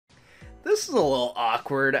This is a little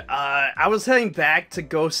awkward. I was heading back to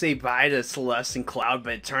go say bye to Celeste and Cloud,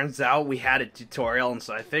 but it turns out we had a tutorial, and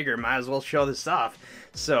so I figured might as well show this off.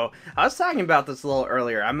 So, I was talking about this a little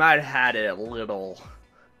earlier. I might have had it a little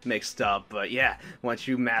mixed up, but yeah, once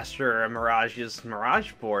you master a Mirage's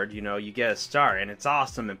Mirage board, you know, you get a star, and it's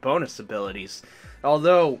awesome and bonus abilities.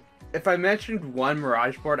 Although, if I mentioned one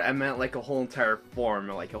Mirage board, I meant like a whole entire form,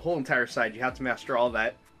 like a whole entire side. You have to master all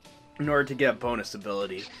that in order to get a bonus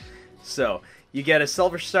ability. So, you get a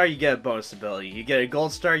silver star, you get a bonus ability. You get a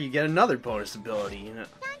gold star, you get another bonus ability, you know.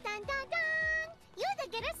 Dun, dun, dun, dun. You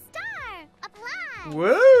get a star! Apply!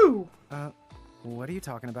 Woo! What are you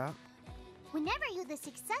talking about? Whenever you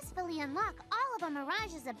successfully unlock all of a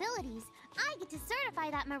Mirage's abilities, I get to certify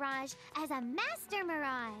that Mirage as a Master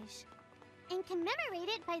Mirage. And commemorate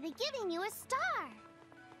it by giving you a star.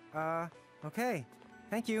 Okay.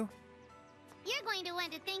 Thank you. You're going to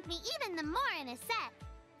want to thank me even the more in a sec.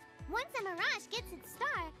 Once a Mirage gets its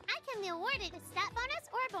star, I can be awarded a stat bonus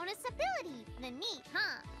or a bonus ability. The neat,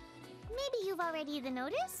 huh? Maybe you've already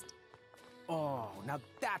noticed? Oh, now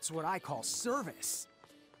that's what I call service.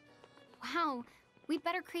 Wow, we'd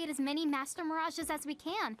better create as many Master Mirages as we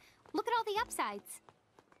can. Look at all the upsides.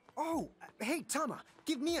 Oh, hey, Tama,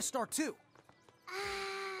 give me a star too.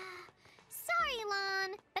 Sorry,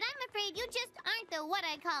 Lon, but I'm afraid you just aren't the what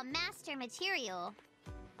I call master material.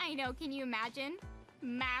 I know, can you imagine?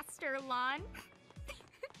 Master Lon.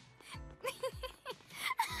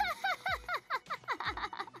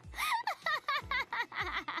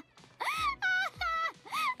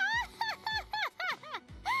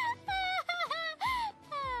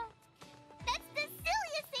 That's the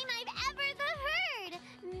silliest thing I've ever heard!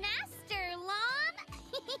 Master Lon?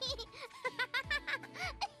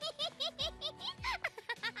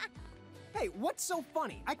 Hey, what's so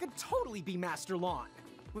funny? I could totally be Master Lawn.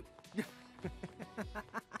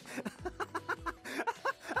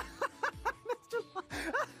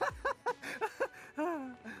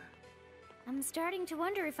 I'm starting to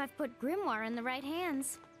wonder if I've put Grimoire in the right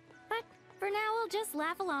hands. But for now, I'll just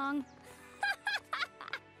laugh along.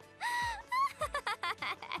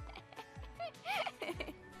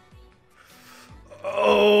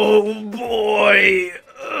 Oh boy!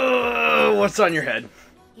 What's on your head?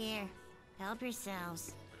 Here, help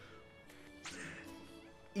yourselves.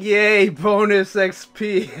 Yay, bonus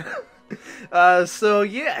XP. So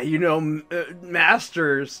yeah, you know,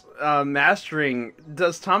 mastering.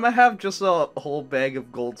 Does Tama have just a whole bag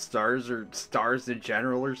of gold stars or stars in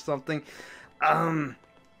general or something?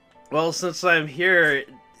 Well, since I'm here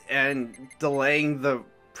and delaying the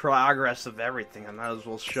progress of everything, I might as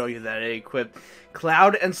well show you that I equipped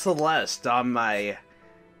Cloud and Celeste on my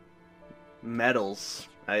medals.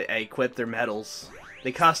 I equipped their medals.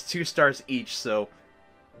 They cost 2 stars each, so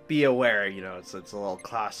be aware, you know, it's a little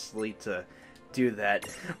costly to do that.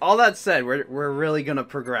 All that said, we're really gonna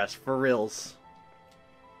progress for reals.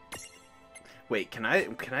 Wait, can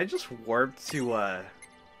I just warp to I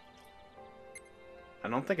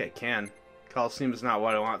don't think I can. Coliseum is not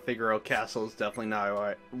what I want. Figaro Castle is definitely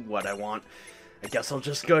not what I want. I guess I'll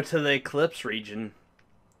just go to the Eclipse region.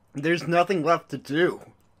 There's nothing left to do.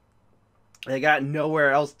 I got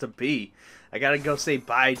nowhere else to be. I gotta go say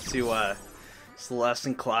bye to Celeste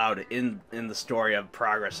and Cloud in the story of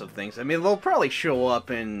progress of things. I mean, they'll probably show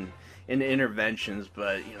up in interventions,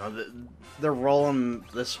 but you know, the role in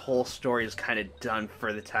this whole story is kind of done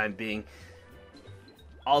for the time being.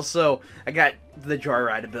 Also, I got the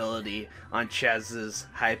Joyride ability on Chaz's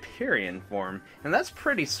Hyperion form, and that's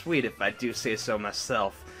pretty sweet if I do say so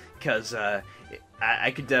myself, because I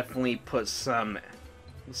could definitely put some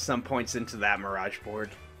points into that Mirage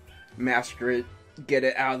board. Master it, get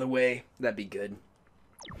it out of the way, that'd be good.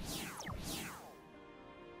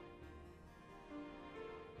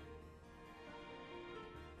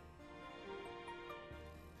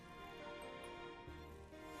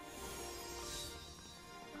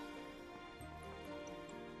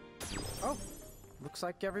 Oh, looks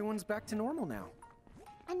like everyone's back to normal now.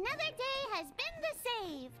 Another day has been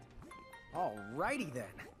saved. Alrighty then.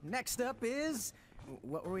 Next up is...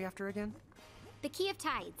 what were we after again? The Key of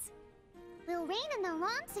Tides. Will Rain and the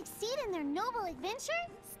Lawn succeed in their noble adventure?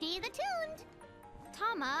 Stay tuned.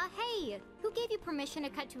 Tama, hey! Who gave you permission to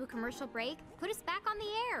cut to a commercial break? Put us back on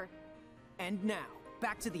the air. And now,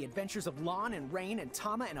 back to the adventures of Lawn and Rain and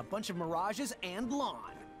Tama and a bunch of Mirages and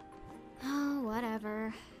Lawn. Oh,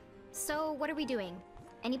 whatever. So, what are we doing?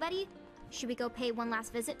 Anybody? Should we go pay one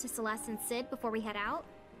last visit to Celeste and Sid before we head out?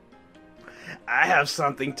 I have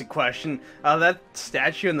something to question. That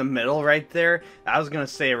statue in the middle right there, I was gonna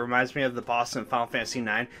say it reminds me of the boss in Final Fantasy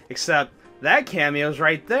IX, except that cameo's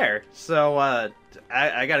right there. So,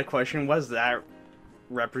 I got a question. Was that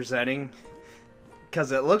representing?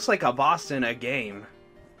 Because it looks like a boss in a game.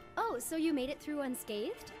 Oh, so you made it through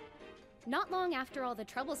unscathed? Not long after all the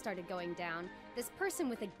trouble started going down, this person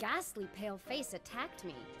with a ghastly pale face attacked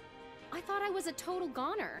me. I thought I was a total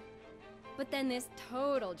goner. But then this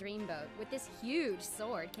total dreamboat with this huge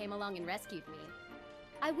sword came along and rescued me.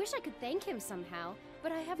 I wish I could thank him somehow,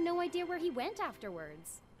 but I have no idea where he went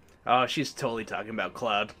afterwards. Oh, she's totally talking about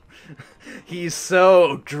Cloud. He's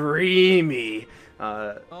so dreamy.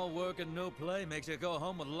 All work and no play makes you go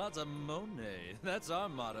home with lots of money. That's our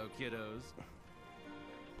motto, kiddos.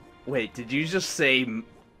 Wait, did you just say...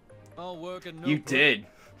 All work and no You play. did.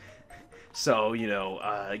 So, you know,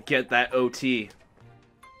 get that OT.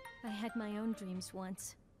 I had my own dreams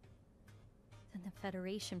once. Then the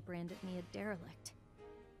Federation branded me a derelict.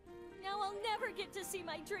 Now I'll never get to see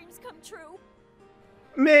my dreams come true.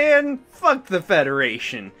 Man, fuck the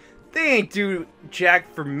Federation. They ain't do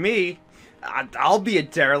jack for me. I'll be a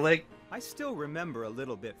derelict. I still remember a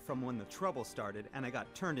little bit from when the trouble started and I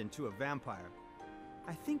got turned into a vampire.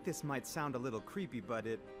 I think this might sound a little creepy, but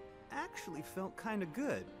it actually felt kinda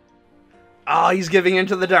good. Oh, he's giving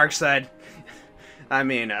into the dark side. I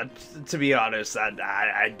mean, to be honest,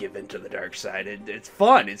 I'd give into the dark side. It's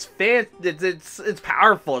fun. It's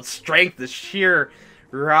powerful. It's strength. It's sheer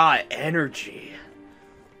raw energy.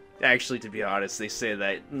 Actually, to be honest, they say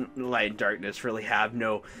that light and darkness really have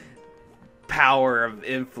no power of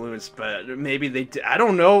influence, but maybe they do. I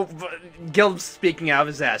don't know. Gildem's speaking out of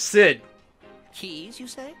his ass. Sid. Keys, you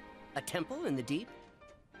say? A temple in the deep?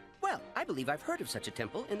 Well, I believe I've heard of such a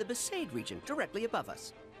temple in the Besaid region, directly above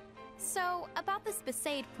us. So, about this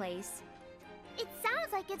Besaid place. It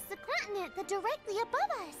sounds like it's the continent that directly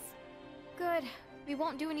above us. Good. We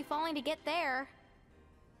won't do any falling to get there.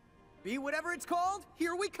 Be whatever it's called,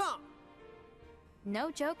 here we come! No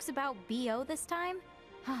jokes about BO this time?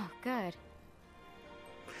 Oh, good.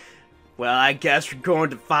 Well, I guess we're going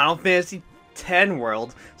to Final Fantasy X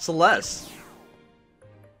world. Celeste.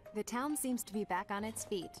 The town seems to be back on its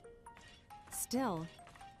feet. Still,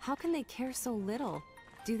 how can they care so little?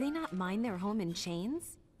 Do they not mind their home in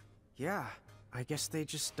chains? Yeah, I guess they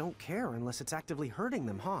just don't care unless it's actively hurting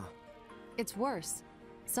them, huh? It's worse.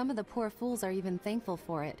 Some of the poor fools are even thankful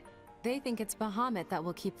for it. They think it's Bahamut that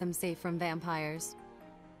will keep them safe from vampires.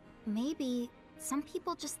 Maybe some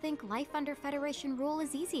people just think life under Federation rule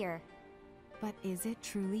is easier. But is it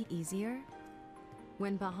truly easier?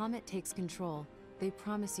 When Bahamut takes control, they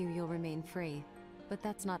promise you'll remain free. But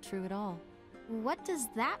that's not true at all. What does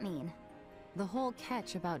that mean? The whole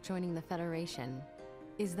catch about joining the Federation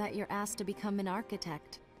is that you're asked to become an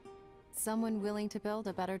architect. Someone willing to build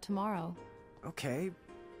a better tomorrow. Okay,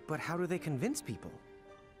 but how do they convince people?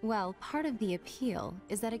 Well, part of the appeal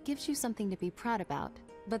is that it gives you something to be proud about,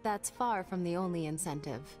 but that's far from the only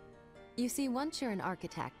incentive. You see, once you're an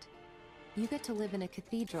architect, you get to live in a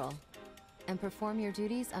cathedral and perform your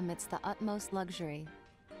duties amidst the utmost luxury.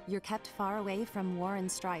 You're kept far away from war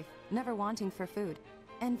and strife, never wanting for food,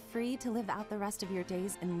 and free to live out the rest of your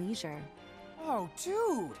days in leisure. Oh,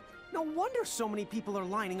 dude! No wonder so many people are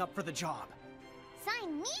lining up for the job.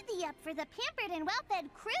 Sign me up for the pampered and well-fed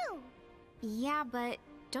crew. Yeah, but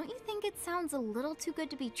don't you think it sounds a little too good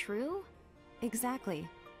to be true? Exactly.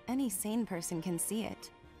 Any sane person can see it.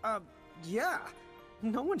 Yeah.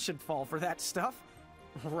 No one should fall for that stuff,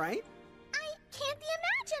 right? I can't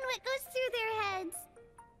imagine what goes through their heads.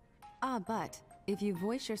 But if you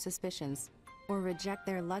voice your suspicions or reject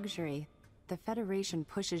their luxury, the Federation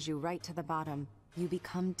pushes you right to the bottom. You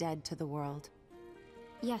become dead to the world.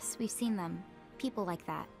 Yes, we've seen them. People like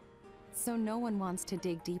that. So no one wants to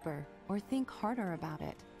dig deeper or think harder about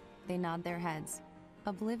it. They nod their heads,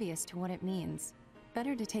 oblivious to what it means.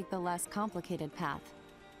 Better to take the less complicated path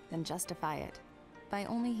than justify it by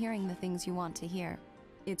only hearing the things you want to hear.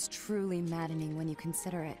 It's truly maddening when you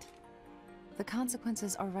consider it. The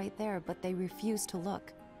consequences are right there, but they refuse to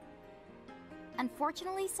look.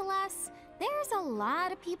 Unfortunately, Celeste, there's a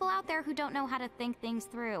lot of people out there who don't know how to think things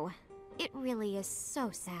through. It really is so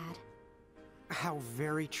sad. How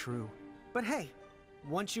very true. But hey,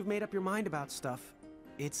 once you've made up your mind about stuff,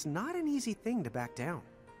 it's not an easy thing to back down.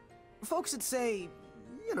 Folks would say,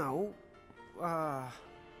 you know, oh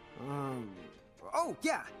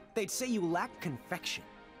yeah, they'd say you lack confection.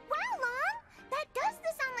 Wow, Lon! That does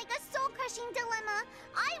sound like a soul-crushing dilemma.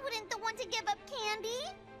 I wouldn't the one to give up candy.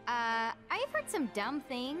 I've heard some dumb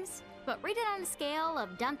things, but rate it on a scale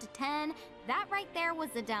of dumb to 10, that right there was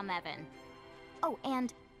the dumb Evan. Oh,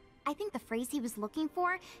 and I think the phrase he was looking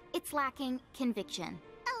for, it's lacking conviction.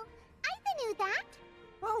 Oh, I knew that.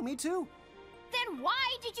 Oh, me too. Then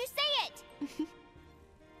why did you say it?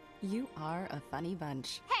 You are a funny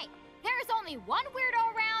bunch. Hey, there's only one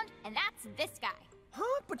weirdo around, and that's this guy.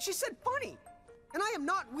 Huh? But she said funny! And I am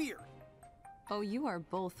not weird! Oh, you are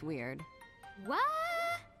both weird. What?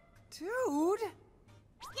 Dude! Yay!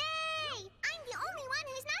 I'm the only one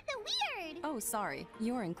who's not the weird! Oh, sorry.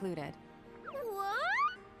 You're included. What?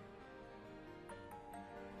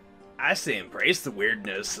 I say embrace the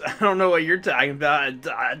weirdness. I don't know what you're talking about.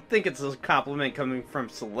 I think it's a compliment coming from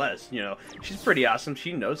Celeste, you know. She's pretty awesome.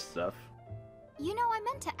 She knows stuff. You know, I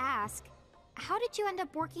meant to ask, how did you end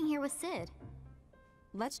up working here with Sid?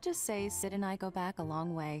 Let's just say Sid and I go back a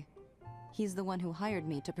long way. He's the one who hired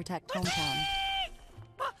me to protect Hometown.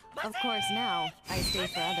 Of course, now, I stay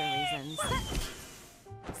for other reasons.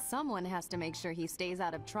 Someone has to make sure he stays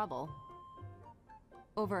out of trouble.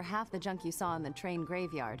 Over half the junk you saw in the train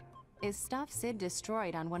graveyard is stuff Sid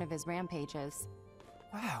destroyed on one of his rampages.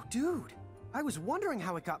 Wow, dude! I was wondering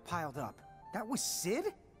how it got piled up. That was Sid?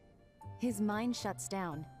 His mind shuts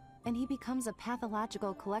down, and he becomes a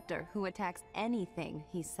pathological collector who attacks anything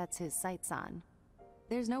he sets his sights on.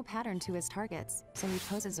 There's no pattern to his targets, so he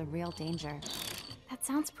poses a real danger. That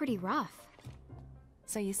sounds pretty rough.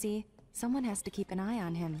 So you see, someone has to keep an eye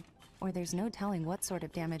on him, or there's no telling what sort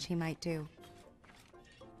of damage he might do.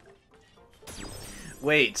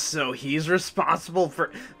 Wait, so he's responsible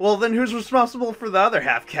for... Well, then who's responsible for the other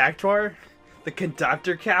half? Cactuar? The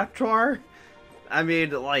conductor Cactuar? I mean,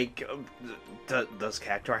 like, does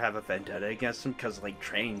Cactuar have a vendetta against him? Because, like,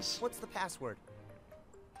 trains... What's the password?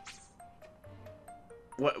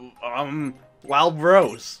 What, Wild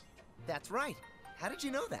Rose. That's right. How did you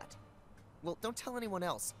know that? Well, don't tell anyone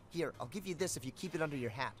else. Here, I'll give you this if you keep it under your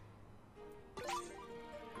hat.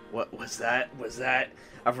 What was that? Was that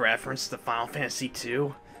a reference to Final Fantasy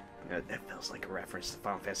II? That feels like a reference to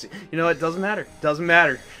Final Fantasy. You know, it doesn't matter. Doesn't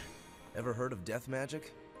matter. Ever heard of death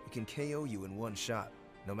magic? It can KO you in one shot,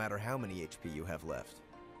 no matter how many HP you have left.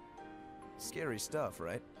 Scary stuff,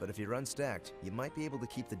 right? But if you run stacked, you might be able to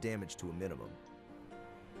keep the damage to a minimum.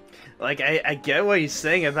 Like, I get what he's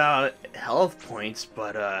saying about health points,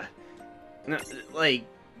 but, like...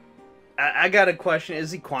 I got a question.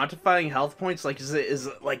 Is he quantifying health points? Like, is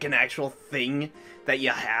it like an actual thing that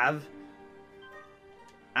you have?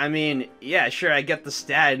 I mean, yeah, sure, I get the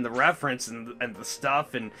stat and the reference and the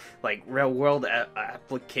stuff and like real world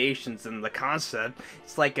applications and the concept.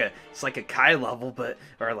 It's like a Kai level, but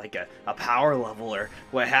or like a power level or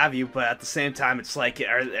what have you. But at the same time, it's like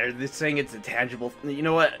are they saying it's intangible? You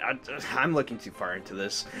know what? I'm looking too far into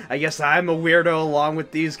this. I guess I'm a weirdo along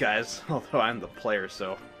with these guys, although I'm the player,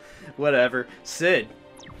 so. Whatever. Sid.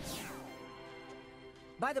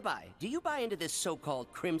 By the by, do you buy into this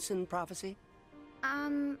so-called Crimson Prophecy?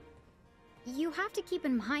 You have to keep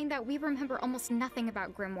in mind that we remember almost nothing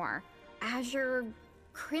about Grimoire. Azure,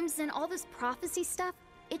 Crimson, all this prophecy stuff,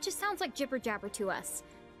 it just sounds like jibber-jabber to us.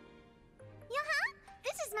 Yeah-huh.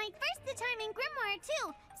 This is my first time in Grimoire,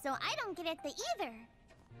 too, so I don't get it either.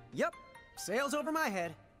 Yep. Sails over my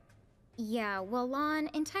head. Yeah, well,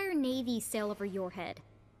 Lon, entire navies sail over your head.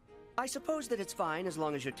 I suppose that it's fine as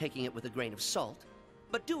long as you're taking it with a grain of salt,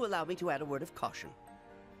 but do allow me to add a word of caution.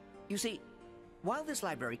 You see, while this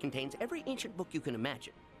library contains every ancient book you can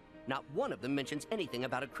imagine, not one of them mentions anything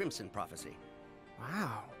about a Crimson Prophecy.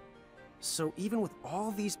 Wow. So even with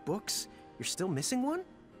all these books, you're still missing one?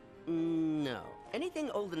 No. Anything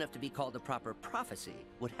old enough to be called a proper prophecy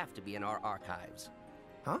would have to be in our archives.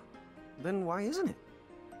 Huh? Then why isn't it?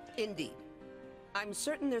 Indeed. I'm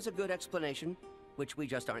certain there's a good explanation, which we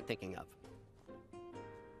just aren't thinking of.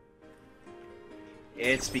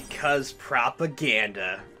 It's because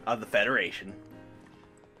propaganda of the Federation.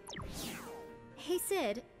 Hey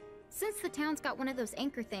Sid, since the town's got one of those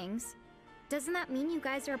anchor things, doesn't that mean you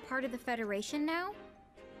guys are a part of the Federation now?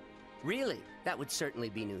 Really? That would certainly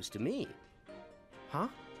be news to me. Huh?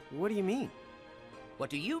 What do you mean? What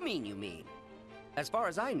do you mean, you mean? As far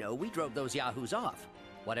as I know, we drove those yahoos off.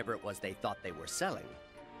 Whatever it was they thought they were selling.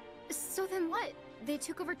 So then what? They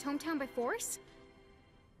took over Tometown by force?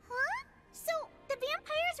 Huh? So, the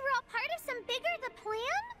vampires were all part of some bigger the plan?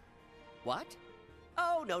 What?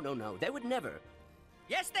 Oh, no. They would never.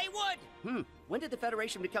 Yes, they would! When did the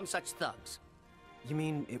Federation become such thugs? You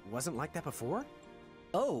mean it wasn't like that before?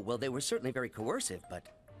 Oh, well, they were certainly very coercive, but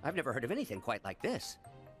I've never heard of anything quite like this.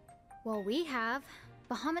 Well, we have.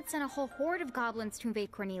 Bahamut sent a whole horde of goblins to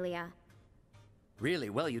invade Cornelia. Really?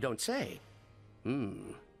 Well, you don't say.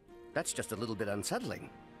 That's just a little bit unsettling.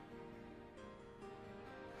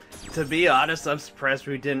 To be honest, I'm surprised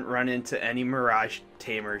we didn't run into any Mirage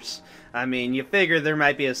Tamers. I mean, you figure there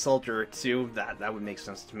might be a soldier or two. That would make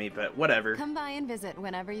sense to me, but whatever. Come by and visit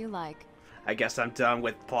whenever you like. I guess I'm done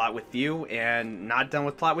with plot with you, and not done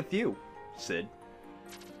with plot with you, Sid.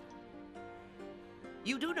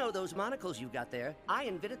 You do know those monocles you got there? I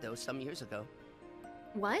invented those some years ago.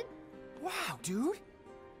 What? Wow, dude!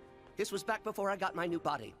 This was back before I got my new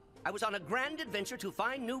body. I was on a grand adventure to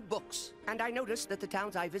find new books, and I noticed that the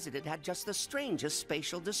towns I visited had just the strangest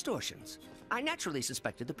spatial distortions. I naturally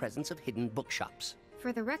suspected the presence of hidden bookshops.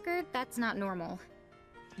 For the record, that's not normal.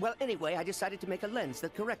 Well, anyway, I decided to make a lens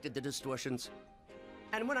that corrected the distortions.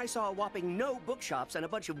 And when I saw a whopping no bookshops and a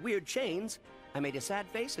bunch of weird chains, I made a sad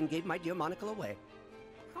face and gave my dear monocle away.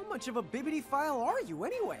 How much of a bibbidi-file are you,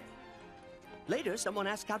 anyway? Later, someone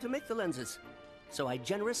asked how to make the lenses, so I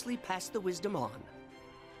generously passed the wisdom on.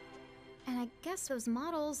 And I guess those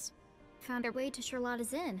models found their way to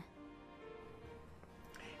Charlotta's Inn.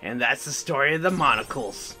 And that's the story of the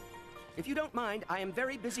monocles. If you don't mind, I am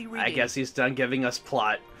very busy reading. I guess he's done giving us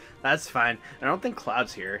plot. That's fine. I don't think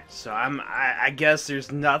Cloud's here, so I guess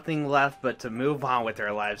there's nothing left but to move on with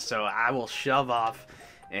our lives. So I will shove off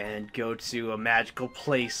and go to a magical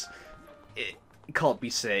place called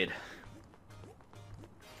Besaid.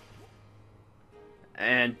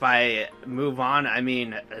 And by move on, I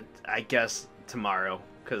mean, I guess tomorrow.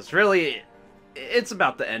 Because really, it's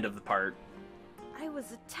about the end of the part. I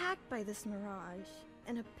was attacked by this mirage,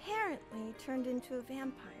 and apparently turned into a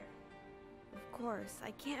vampire. Of course,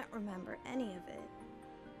 I can't remember any of it.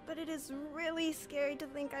 But it is really scary to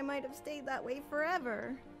think I might have stayed that way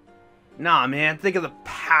forever. Nah, man, think of the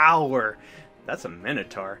power. That's a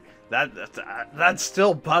Minotaur. That's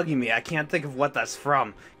still bugging me. I can't think of what that's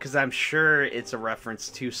from, because I'm sure it's a reference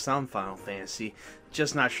to some Final Fantasy.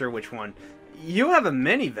 Just not sure which one. You have a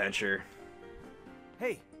mini-venture.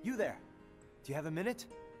 Hey, you there. Do you have a minute?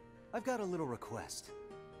 I've got a little request.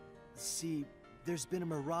 See, there's been a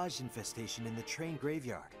mirage infestation in the train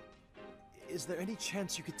graveyard. Is there any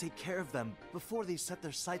chance you could take care of them before they set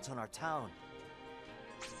their sights on our town?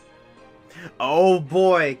 Oh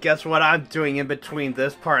boy, guess what I'm doing in between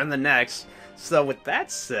this part and the next. So with that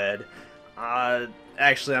said,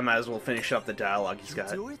 actually I might as well finish up the dialogue he's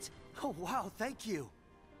got. Do it? Oh wow, thank you.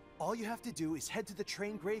 All you have to do is head to the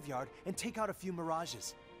train graveyard and take out a few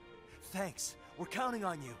mirages. Thanks, we're counting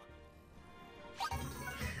on you.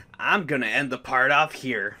 I'm gonna end the part off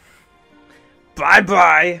here.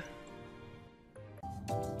 Bye-bye!